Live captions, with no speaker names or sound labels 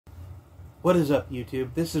What is up,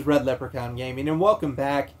 YouTube? This is Red Leprechaun Gaming, and welcome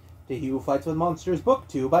back to He Who Fights with Monsters Book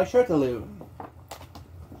 2 by Shirtaloon.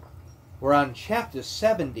 We're on Chapter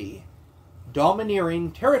 70,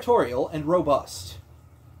 Domineering, Territorial, and Robust.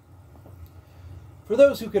 For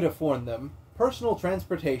those who could afford them, personal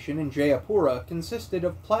transportation in Jayapura consisted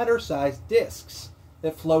of platter-sized discs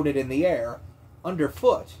that floated in the air,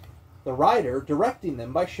 underfoot, the rider directing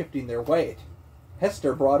them by shifting their weight.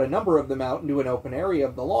 Hester brought a number of them out into an open area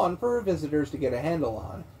of the lawn for her visitors to get a handle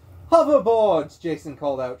on. "Hoverboards!" Jason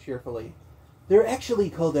called out cheerfully. "They're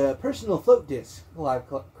actually called personal float discs," Clive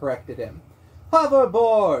corrected him.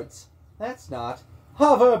 "Hoverboards!" "That's not."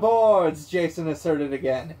 "Hoverboards!" Jason asserted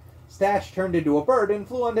again. Stash turned into a bird and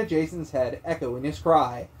flew onto Jason's head, echoing his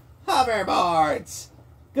cry. "Hoverboards!"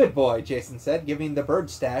 "Good boy," Jason said, giving the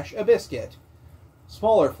bird Stash a biscuit.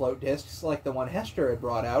 Smaller float discs, like the one Hester had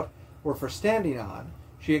brought out, were for standing on.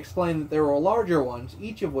 She explained that there were larger ones,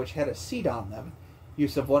 each of which had a seat on them.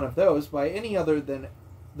 Use of one of those by any other than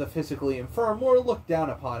the physically infirm were looked down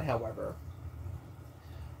upon, however.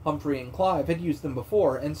 Humphrey and Clive had used them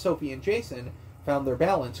before, and Sophie and Jason found their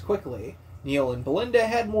balance quickly. Neil and Belinda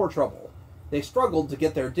had more trouble. They struggled to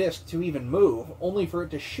get their disc to even move, only for it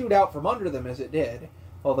to shoot out from under them as it did.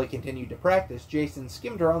 While they continued to practice, Jason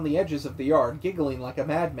skimmed around the edges of the yard, giggling like a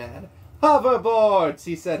madman. "Hoverboards!"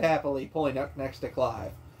 he said happily, pulling up next to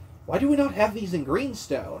Clive. "Why do we not have these in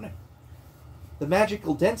Greenstone?" "The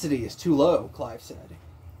magical density is too low," Clive said.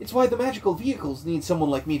 "It's why the magical vehicles need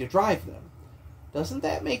someone like me to drive them." "Doesn't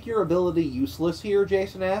that make your ability useless here?"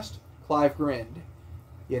 Jason asked. Clive grinned.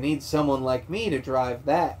 "You need someone like me to drive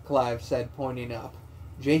that," Clive said, pointing up.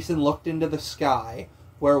 Jason looked into the sky,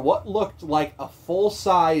 where what looked like a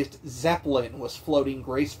full-sized Zeppelin was floating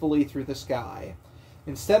gracefully through the sky.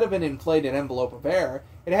 Instead of an inflated envelope of air,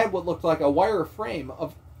 it had what looked like a wire frame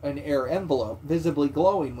of an air envelope, visibly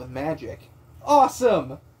glowing with magic.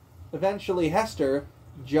 "Awesome!" Eventually, Hester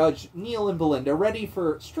judged Neil and Belinda ready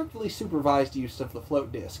for strictly supervised use of the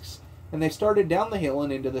float discs, and they started down the hill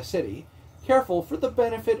and into the city, careful for the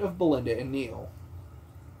benefit of Belinda and Neil.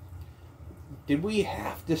 "Did we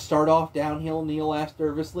have to start off downhill?" Neil asked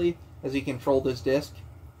nervously, as he controlled his disc.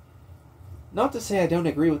 "Not to say I don't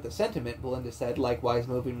agree with the sentiment," Belinda said, likewise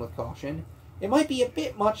moving with caution. "It might be a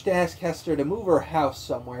bit much to ask Hester to move her house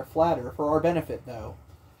somewhere flatter for our benefit, though."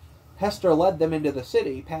 Hester led them into the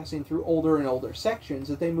city, passing through older and older sections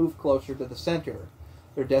as they moved closer to the center.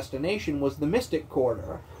 Their destination was the Mystic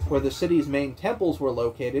Quarter, where the city's main temples were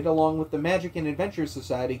located, along with the Magic and Adventure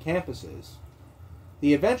Society campuses.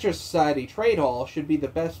 "The Adventure Society Trade Hall should be the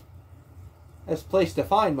best place to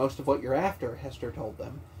find most of what you're after," Hester told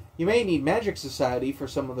them. "You may need Magic Society for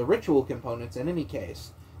some of the ritual components in any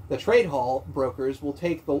case. The Trade Hall brokers will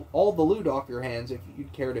take all the loot off your hands if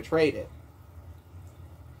you'd care to trade it."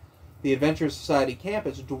 The Adventure Society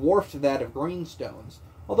campus dwarfed that of Greenstone's,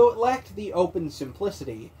 although it lacked the open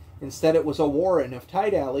simplicity. Instead, it was a warren of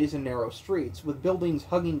tight alleys and narrow streets, with buildings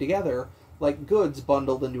hugging together like goods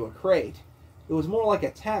bundled into a crate. It was more like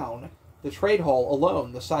a town, the Trade Hall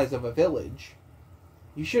alone the size of a village.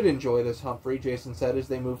 "You should enjoy this, Humphrey," Jason said as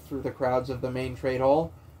they moved through the crowds of the main trade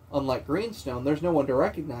hall. "Unlike Greenstone, there's no one to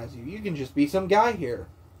recognize you. You can just be some guy here."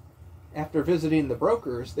 After visiting the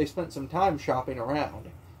brokers, they spent some time shopping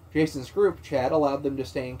around. Jason's group chat allowed them to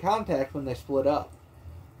stay in contact when they split up.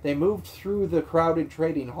 They moved through the crowded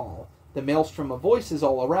trading hall, the maelstrom of voices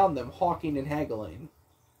all around them, hawking and haggling.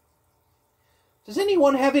 "Does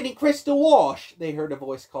anyone have any crystal wash?" they heard a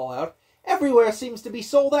voice call out. "Everywhere seems to be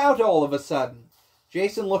sold out all of a sudden."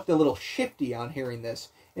 Jason looked a little shifty on hearing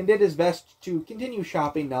this, and did his best to continue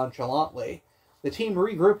shopping nonchalantly. The team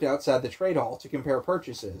regrouped outside the trade hall to compare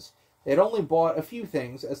purchases. They had only bought a few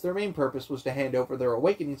things, as their main purpose was to hand over their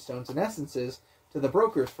awakening stones and essences to the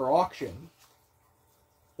brokers for auction.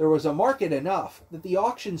 There was a market enough that the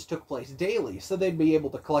auctions took place daily, so they'd be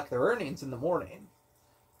able to collect their earnings in the morning.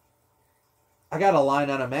 "I got a line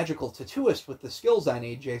on a magical tattooist with the skills I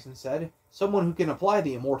need," Jason said. "Someone who can apply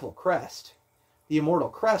the Immortal Crest." The Immortal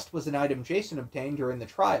Crest was an item Jason obtained during the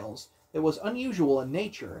trials that was unusual in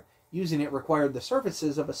nature. Using it required the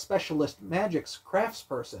services of a specialist magics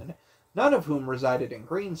craftsperson, none of whom resided in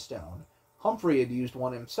Greenstone. Humphrey had used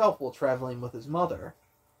one himself while traveling with his mother.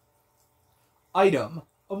 Item: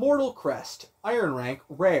 Immortal Crest, Iron Rank,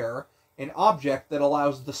 Rare, an object that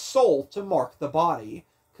allows the soul to mark the body.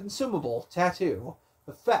 Consumable, Tattoo.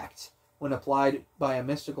 Effect: when applied by a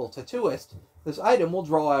mystical tattooist, this item will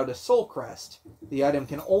draw out a soul crest. The item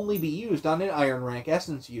can only be used on an Iron Rank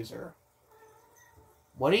Essence user.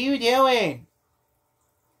 "What are you doing?"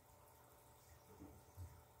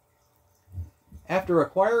 After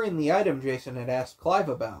acquiring the item Jason had asked Clive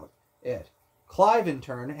about, it. Clive, in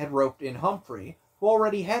turn, had roped in Humphrey, who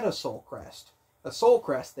already had a soul crest. A soul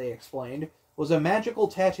crest, they explained, was a magical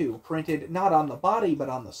tattoo printed not on the body but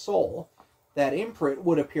on the soul. That imprint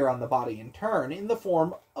would appear on the body in turn in the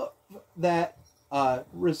form that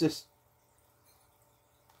resisted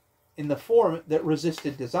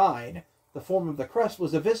design. The form of the crest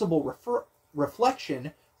was a visible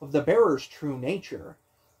reflection of the bearer's true nature.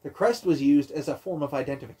 The crest was used as a form of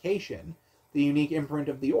identification. The unique imprint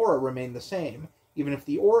of the aura remained the same, even if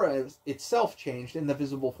the aura itself changed and the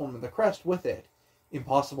visible form of the crest with it.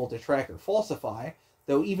 Impossible to track or falsify,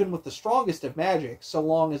 though even with the strongest of magic, so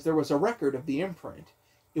long as there was a record of the imprint.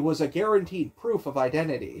 It was a guaranteed proof of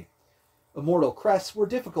identity. Immortal crests were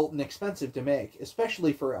difficult and expensive to make,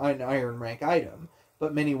 especially for an iron rank item,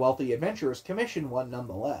 but many wealthy adventurers commissioned one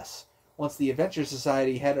nonetheless. Once the Adventure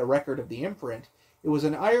Society had a record of the imprint, it was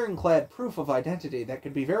an ironclad proof of identity that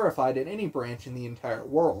could be verified in any branch in the entire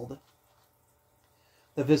world.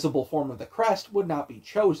 The visible form of the crest would not be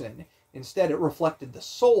chosen. Instead, it reflected the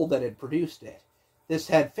soul that had produced it. This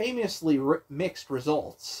had famously mixed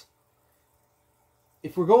results.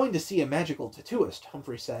 "If we're going to see a magical tattooist,"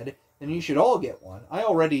 Humphrey said, "then you should all get one. I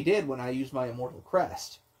already did when I used my immortal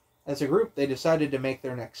crest." As a group, they decided to make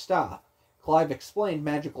their next stop. Clive explained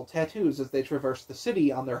magical tattoos as they traversed the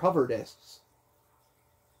city on their hover discs.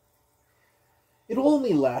 "It will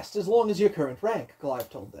only last as long as your current rank," Clive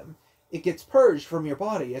told them. "It gets purged from your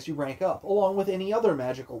body as you rank up, along with any other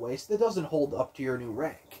magical waste that doesn't hold up to your new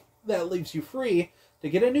rank. That leaves you free to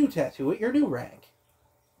get a new tattoo at your new rank."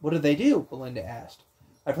 "What do they do?" Belinda asked.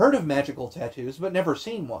 "I've heard of magical tattoos, but never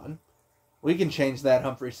seen one." "We can change that,"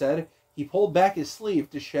 Humphrey said. He pulled back his sleeve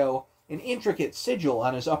to show an intricate sigil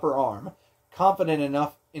on his upper arm, confident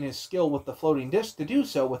enough in his skill with the floating disc to do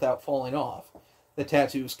so without falling off. The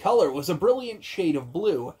tattoo's color was a brilliant shade of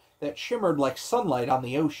blue that shimmered like sunlight on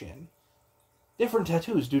the ocean. "Different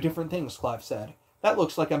tattoos do different things," Clive said. "That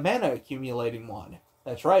looks like a mana accumulating one."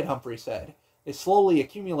 "That's right," Humphrey said. "It slowly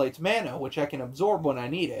accumulates mana, which I can absorb when I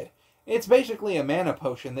need it. It's basically a mana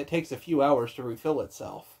potion that takes a few hours to refill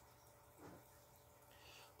itself."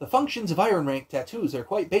 "The functions of iron rank tattoos are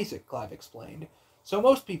quite basic," Clive explained. "So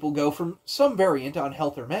most people go from some variant on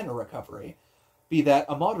health or mana recovery, be that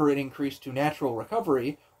a moderate increase to natural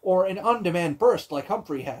recovery, or an on-demand burst like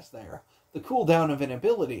Humphrey has there, the cooldown of an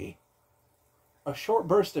ability. A short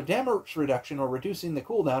burst of damage reduction or reducing the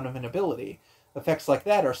cooldown of an ability. Effects like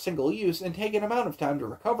that are single-use and take an amount of time to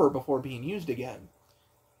recover before being used again."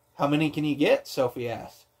 "How many can you get?" Sophie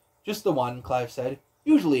asked. "Just the one," Clive said.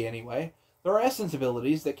 "Usually, anyway. There are essence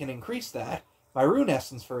abilities that can increase that. My rune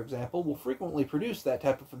essence, for example, will frequently produce that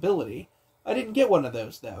type of ability. I didn't get one of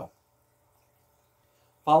those, though."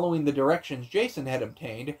 Following the directions Jason had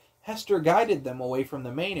obtained, Hester guided them away from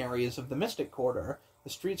the main areas of the Mystic Quarter, the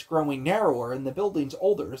streets growing narrower and the buildings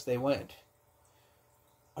older as they went.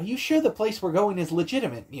 "Are you sure the place we're going is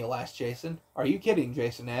legitimate?" Neil asked Jason. "Are you kidding?"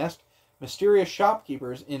 Jason asked. "Mysterious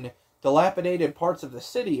shopkeepers in dilapidated parts of the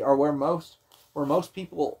city are where most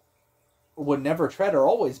people would never tread are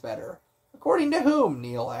always better." "According to whom?"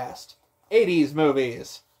 Neil asked. "80s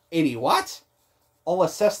movies." "80 what?" "I'll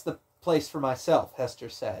assess the place for myself," Hester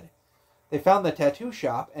said. They found the tattoo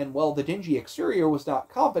shop, and while the dingy exterior was not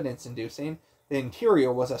confidence-inducing, the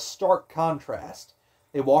interior was a stark contrast.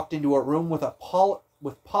 They walked into a room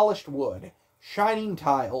with polished wood, shining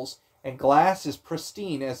tiles, and glass as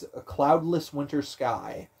pristine as a cloudless winter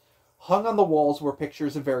sky. Hung on the walls were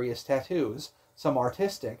pictures of various tattoos, some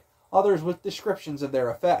artistic, others with descriptions of their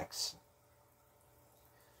effects.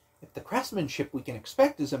 "If the craftsmanship we can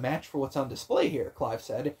expect is a match for what's on display here," Clive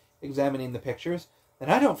said, examining the pictures, "then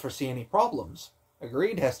I don't foresee any problems."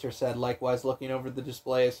 "Agreed," Hester said, likewise looking over the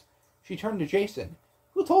displays. She turned to Jason.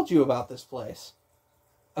 "Who told you about this place?"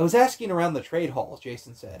 "I was asking around the trade hall,"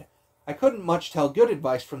 Jason said. "I couldn't much tell good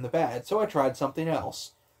advice from the bad, so I tried something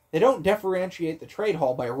else. They don't differentiate the trade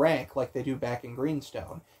hall by rank like they do back in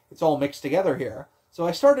Greenstone. It's all mixed together here. So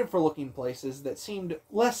I started for looking places that seemed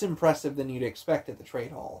less impressive than you'd expect at the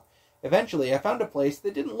trade hall. Eventually, I found a place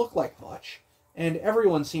that didn't look like much, and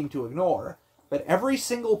everyone seemed to ignore. But every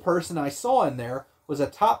single person I saw in there was a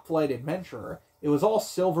top-flight adventurer. It was all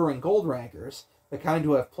silver and gold rankers, the kind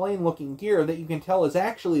who have plain-looking gear that you can tell is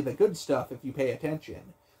actually the good stuff if you pay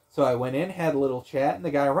attention. So I went in, had a little chat, and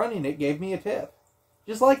the guy running it gave me a tip."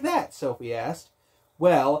 "Just like that?" Sophie asked.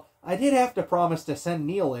 "Well, I did have to promise to send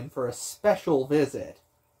Neil in for a special visit."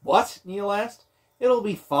 "What?" Neil asked. "It'll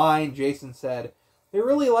be fine," Jason said. "They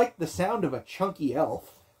really liked the sound of a chunky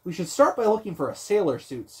elf. We should start by looking for a sailor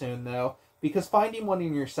suit soon, though, because finding one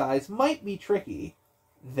in your size might be tricky."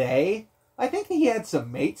 "They? I think he had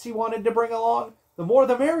some mates he wanted to bring along. The more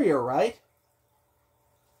the merrier, right?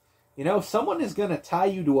 You know, someone is going to tie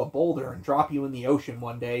you to a boulder and drop you in the ocean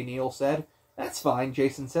one day, Neil said. That's fine,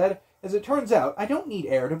 Jason said. As it turns out, I don't need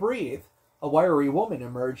air to breathe. A wiry woman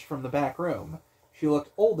emerged from the back room. She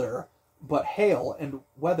looked older, but hale and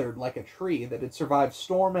weathered like a tree that had survived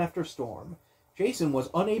storm after storm. Jason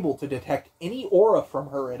was unable to detect any aura from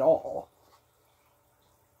her at all.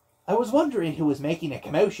 I was wondering who was making a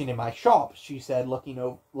commotion in my shop, she said, looking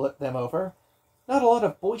them over. Not a lot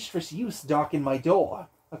of boisterous youths darken my door,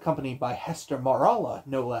 accompanied by Hester Maralla,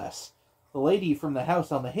 no less, the lady from the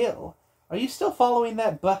house on the hill. Are you still following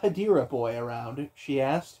that Bahadira boy around? She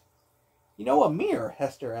asked. You know Amir?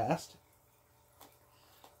 Hester asked.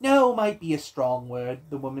 No, might be a strong word,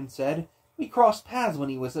 the woman said. We crossed paths when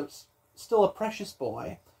he was still a precious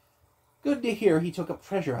boy. Good to hear he took up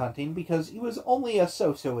treasure hunting, because he was only a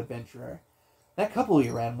so-so adventurer. That couple he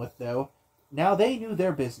ran with, though, now they knew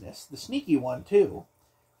their business. The sneaky one, too.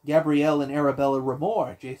 Gabrielle and Arabella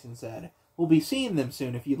Ramore, Jason said. We'll be seeing them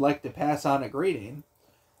soon if you'd like to pass on a greeting.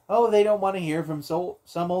 Oh, they don't want to hear from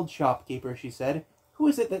some old shopkeeper, she said. Who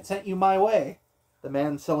is it that sent you my way? The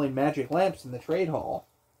man selling magic lamps in the trade hall.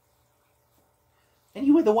 And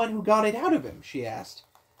you were the one who got it out of him, she asked.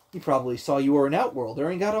 He probably saw you were an outworlder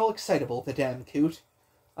and got all excitable, the damn coot.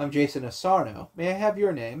 I'm Jason Asarno. May I have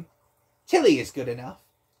your name? Tilly is good enough.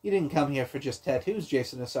 You didn't come here for just tattoos,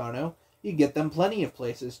 Jason Asarno. You get them plenty of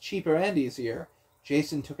places, cheaper and easier.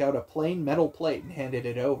 Jason took out a plain metal plate and handed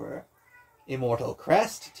it over. Immortal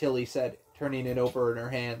crest, Tilly said, turning it over in her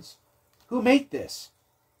hands. Who made this?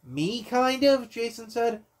 Me, kind of, Jason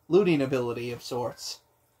said. Looting ability of sorts.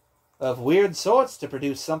 Of weird sorts to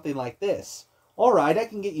produce something like this. All right, I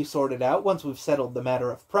can get you sorted out once we've settled the matter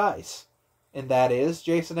of price. And that is?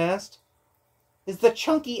 Jason asked. Is the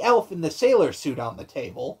chunky elf in the sailor suit on the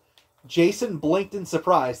table? Jason blinked in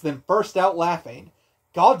surprise, then burst out laughing.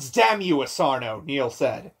 God's damn you, Asarno, Neil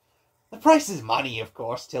said. The price is money, of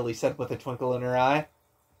course, Tilly said with a twinkle in her eye.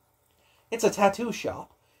 It's a tattoo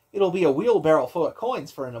shop. It'll be a wheelbarrow full of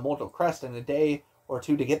coins for an immortal crest in a day or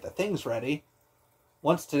two to get the things ready.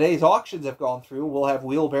 Once today's auctions have gone through, we'll have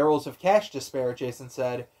wheelbarrows of cash to spare, Jason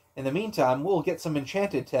said. In the meantime, we'll get some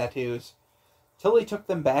enchanted tattoos. Tilly took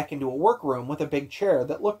them back into a workroom with a big chair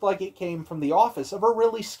that looked like it came from the office of a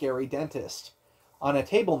really scary dentist. On a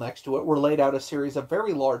table next to it were laid out a series of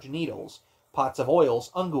very large needles, pots of oils,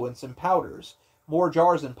 unguents, and powders. More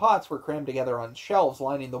jars and pots were crammed together on shelves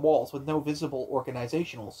lining the walls with no visible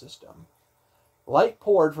organizational system. Light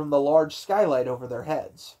poured from the large skylight over their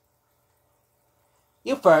heads.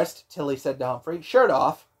 You first, Tilly said to Humphrey. Shirt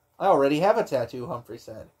off. I already have a tattoo, Humphrey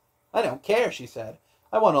said. I don't care, she said.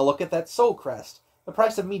 I want to look at that soul crest. The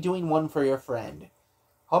price of me doing one for your friend.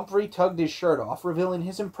 Humphrey tugged his shirt off, revealing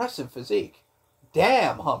his impressive physique.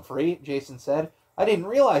 Damn, Humphrey, Jason said. I didn't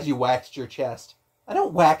realize you waxed your chest. I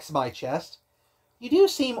don't wax my chest. You do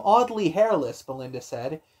seem oddly hairless, Belinda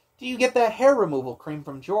said. Do you get that hair removal cream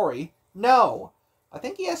from Jory? No. I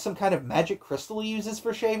think he has some kind of magic crystal he uses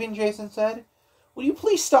for shaving, Jason said. Will you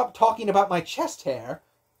please stop talking about my chest hair?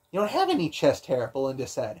 You don't have any chest hair, Belinda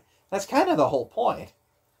said. That's kind of the whole point.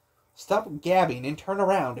 Stop gabbing and turn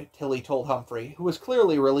around, Tilly told Humphrey, who was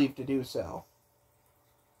clearly relieved to do so.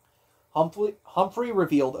 Humphrey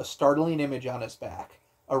revealed a startling image on his back.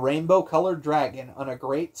 A rainbow-colored dragon on a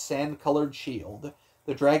great sand-colored shield.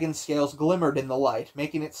 The dragon's scales glimmered in the light,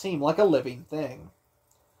 making it seem like a living thing.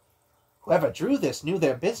 Whoever drew this knew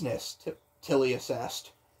their business, Tilly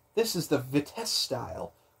assessed. This is the Vitesse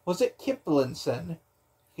style. Was it Kiplinson?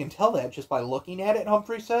 You can tell that just by looking at it,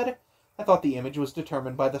 Humphrey said. I thought the image was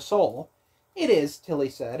determined by the soul. It is, Tilly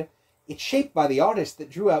said. It's shaped by the artist that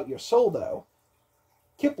drew out your soul, though.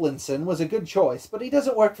 Kiplinson was a good choice, but he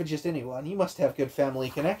doesn't work for just anyone. You must have good family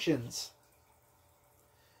connections.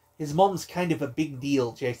 His mom's kind of a big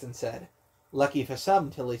deal, Jason said. Lucky for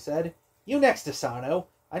some, Tilly said. You next, Asarno.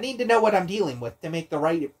 I need to know what I'm dealing with to make the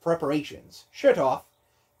right preparations. Shirt off.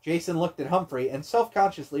 Jason looked at Humphrey and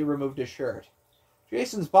self-consciously removed his shirt.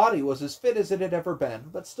 Jason's body was as fit as it had ever been,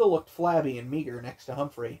 but still looked flabby and meager next to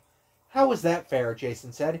Humphrey. How is that fair,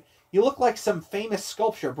 Jason said. You look like some famous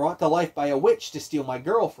sculpture brought to life by a witch to steal my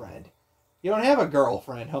girlfriend. You don't have a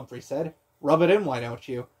girlfriend, Humphrey said. Rub it in, why don't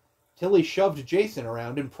you? Tilly shoved Jason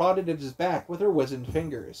around and prodded at his back with her wizened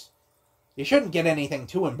fingers. You shouldn't get anything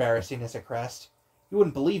too embarrassing as a crest. You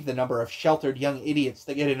wouldn't believe the number of sheltered young idiots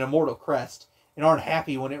that get an immortal crest and aren't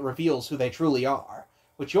happy when it reveals who they truly are.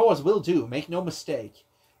 Which yours will do, make no mistake.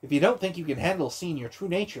 If you don't think you can handle seeing your true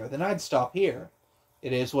nature, then I'd stop here.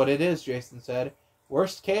 It is what it is, Jason said.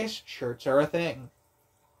 Worst case, shirts are a thing.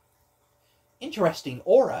 Interesting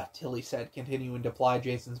aura, Tilly said, continuing to ply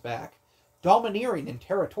Jason's back. Domineering and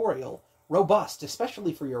territorial. Robust,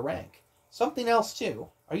 especially for your rank. Something else, too.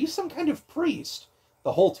 Are you some kind of priest?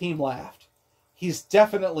 The whole team laughed. He's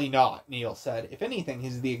definitely not, Neil said. If anything,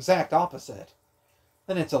 he's the exact opposite.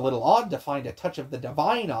 Then it's a little odd to find a touch of the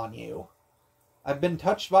divine on you. I've been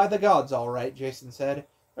touched by the gods, all right, Jason said.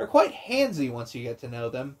 They're quite handsy once you get to know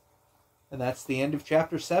them. And that's the end of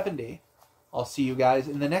Chapter 70. I'll see you guys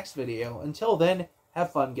in the next video. Until then,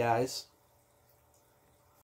 have fun, guys.